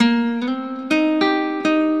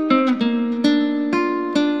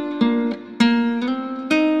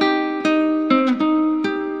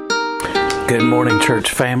Good morning,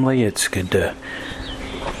 church family. It's good to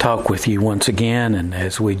talk with you once again. And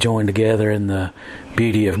as we join together in the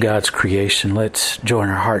beauty of God's creation, let's join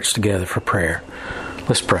our hearts together for prayer.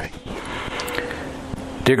 Let's pray.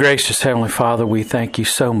 Dear gracious Heavenly Father, we thank you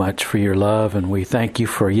so much for your love, and we thank you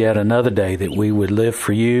for yet another day that we would live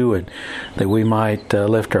for you and that we might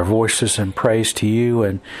lift our voices in praise to you.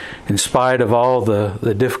 And in spite of all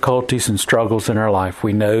the difficulties and struggles in our life,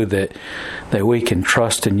 we know that we can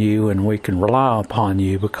trust in you and we can rely upon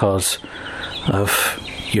you because of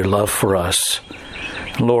your love for us.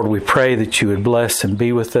 Lord, we pray that you would bless and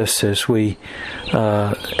be with us as we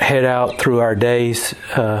head out through our days.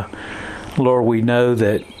 Lord, we know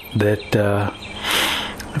that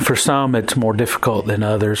for some it's more difficult than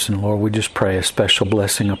others, and Lord, we just pray a special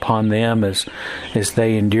blessing upon them as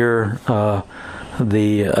they endure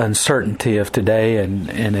the uncertainty of today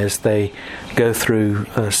and as they go through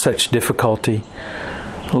such difficulty.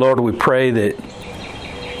 Lord, we pray that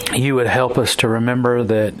you would help us to remember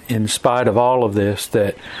that in spite of all of this,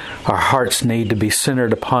 that our hearts need to be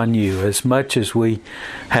centered upon you. As much as we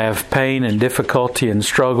have pain and difficulty and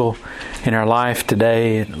struggle in our life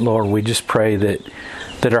today, Lord, we just pray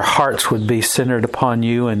that our hearts would be centered upon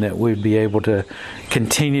you and that we'd be able to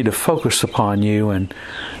continue to focus upon you and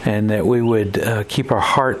that we would keep our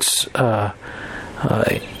hearts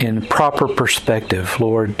in proper perspective.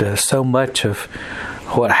 Lord, so much of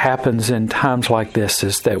what happens in times like this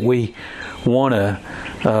is that we want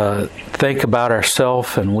to think about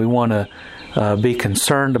ourselves and we want to be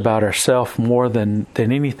concerned about ourselves more than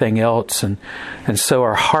anything else, and so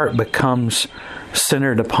our heart becomes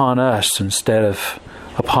centered upon us instead of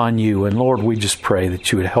upon you. And Lord, we just pray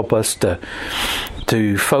that you would help us to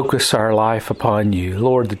focus our life upon you.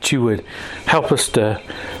 Lord, that you would help us to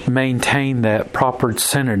maintain that proper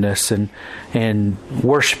centeredness and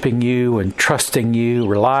worshiping you and trusting you,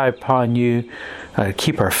 rely upon you,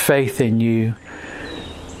 keep our faith in you.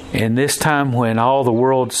 In this time when all the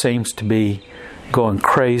world seems to be going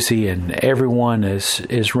crazy and everyone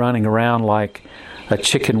is running around like a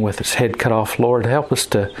chicken with its head cut off, Lord, help us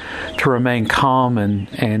to remain calm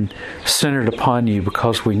and centered upon you,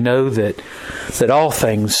 because we know that all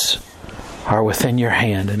things are within your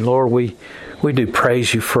hand. And Lord, we do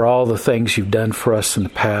praise you for all the things you've done for us in the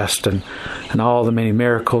past and all the many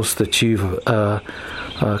miracles that you've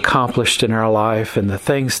accomplished in our life and the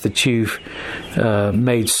things that you've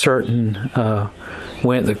made certain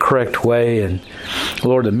went the correct way. And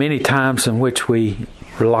Lord, the many times in which we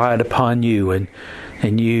relied upon you and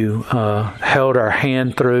you held our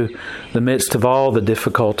hand through the midst of all the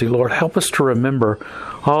difficulty. Lord, help us to remember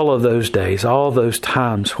all of those days, all those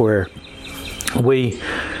times where we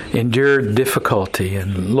endured difficulty.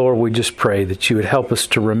 And Lord, we just pray that you would help us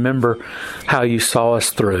to remember how you saw us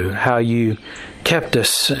through, how you kept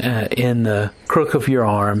us in the crook of your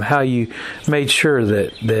arm, how you made sure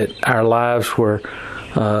that our lives were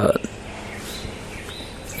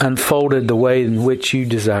unfolded the way in which you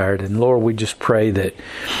desired. And Lord, we just pray that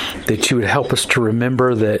you would help us to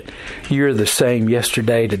remember that you're the same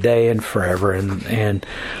yesterday, today, and forever, and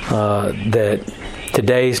that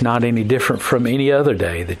today's not any different from any other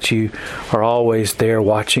day, that you are always there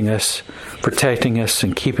watching us, protecting us,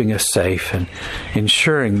 and keeping us safe, and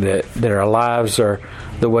ensuring that our lives are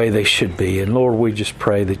the way they should be. And Lord, we just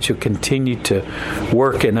pray that you'll continue to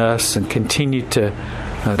work in us and continue to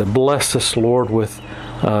bless us, Lord, with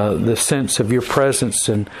the sense of your presence,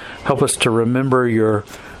 and help us to remember your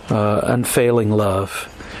unfailing love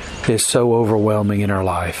is so overwhelming in our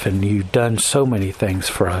life, and you've done so many things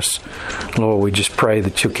for us. Lord, we just pray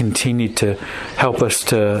that you'll continue to help us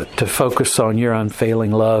to focus on your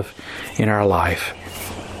unfailing love in our life.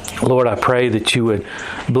 Lord, I pray that you would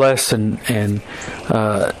bless and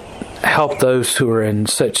help those who are in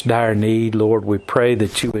such dire need. Lord, we pray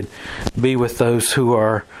that you would be with those who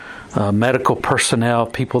are medical personnel,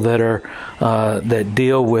 people that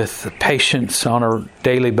deal with patients on a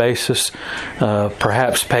daily basis,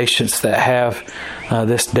 perhaps patients that have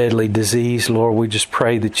this deadly disease. Lord, we just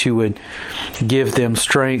pray that you would give them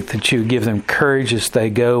strength, that you would give them courage as they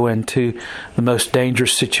go into the most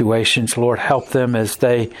dangerous situations. Lord, help them as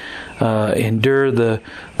they endure the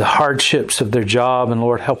hardships of their job, and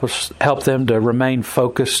Lord, help them to remain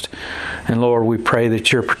focused. And Lord, we pray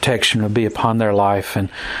that your protection would be upon their life, and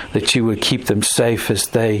that you would keep them safe as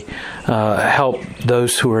they help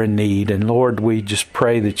those who are in need. And Lord, we just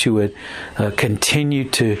pray that you would continue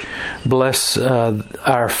to bless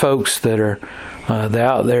our folks that are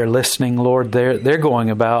out there listening. Lord, they're going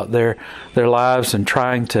about their lives and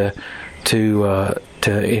trying to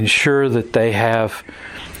ensure that they have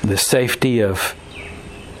the safety of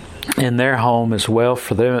in their home as well,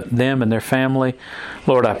 for them and their family.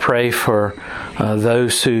 Lord, I pray for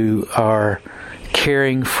those who are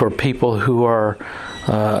caring for people who are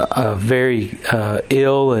very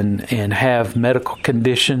ill and have medical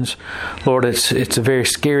conditions. Lord, it's a very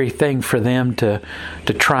scary thing for them to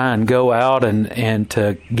try and go out and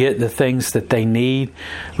to get the things that they need,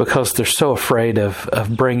 because they're so afraid of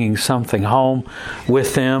bringing something home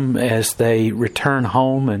with them as they return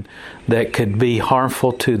home, and that could be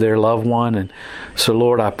harmful to their loved one. And so,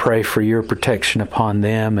 Lord, I pray for your protection upon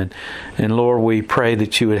them, and Lord, we pray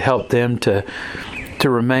that you would help them to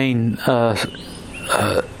remain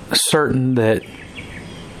certain that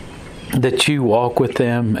you walk with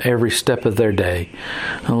them every step of their day.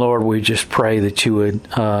 And Lord, we just pray that you would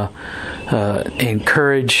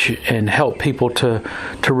encourage and help people to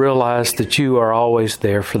realize that you are always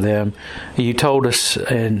there for them. You told us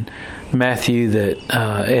in Matthew that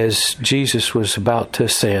as Jesus was about to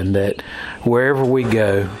ascend, that wherever we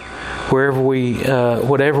go,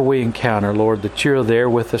 whatever we encounter, Lord, that you're there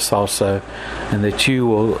with us also, and that you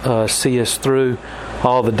will see us through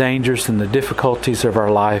all the dangers and the difficulties of our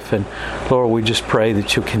life. And Lord, we just pray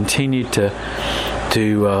that you'll continue to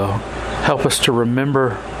help us to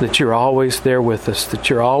remember that you're always there with us, that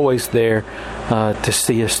you're always there to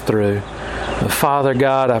see us through. Father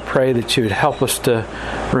God, I pray that you would help us to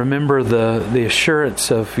remember the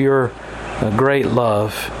assurance of your great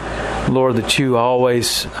love, Lord, that you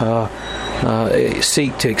always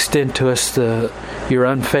seek to extend to us your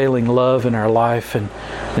unfailing love in our life.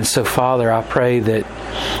 And so, Father, I pray that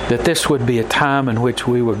this would be a time in which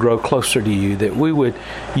we would grow closer to you, that we would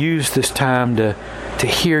use this time to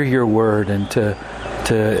hear your word, and to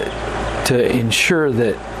ensure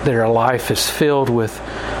that our life is filled with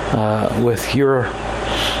your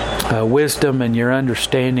wisdom and your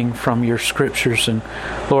understanding from your scriptures. And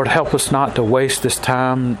Lord, help us not to waste this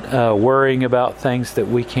time worrying about things that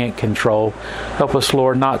we can't control. Help us,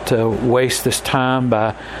 Lord, not to waste this time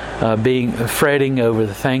by fretting over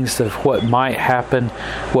the things of what might happen,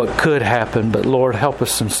 what could happen. But Lord, help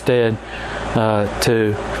us instead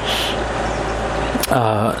to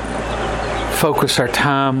focus our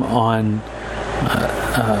time on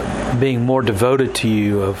being more devoted to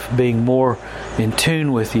you, of being more in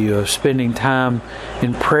tune with you, of spending time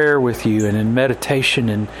in prayer with you and in meditation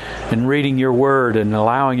and reading your word and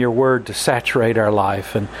allowing your word to saturate our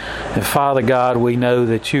life. And Father God, we know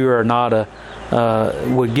that you are not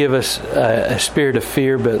would give us a spirit of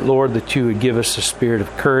fear, but Lord, that you would give us a spirit of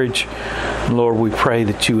courage. And Lord, we pray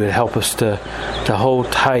that you would help us to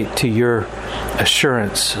hold tight to your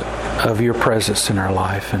assurance of your presence in our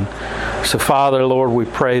life. And so, Father, Lord, we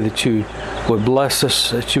pray that you would bless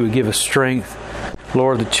us, that you would give us strength,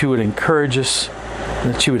 Lord, that you would encourage us,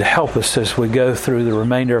 that you would help us as we go through the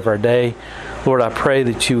remainder of our day. Lord, I pray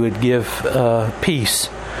that you would give peace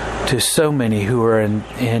to so many who are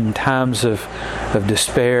in times of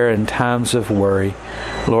despair and times of worry.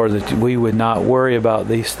 Lord, that we would not worry about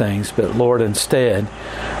these things, but Lord, instead,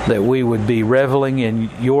 that we would be reveling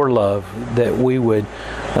in your love, that we would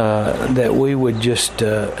just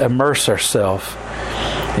immerse ourselves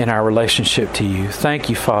in our relationship to you. Thank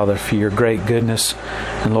you, Father, for your great goodness.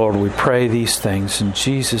 And Lord, we pray these things in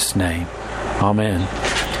Jesus' name. Amen.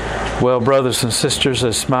 Well, brothers and sisters,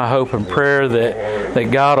 it's my hope and prayer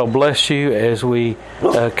that God will bless you as we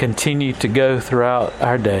continue to go throughout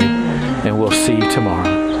our day. And we'll see you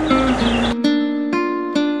tomorrow.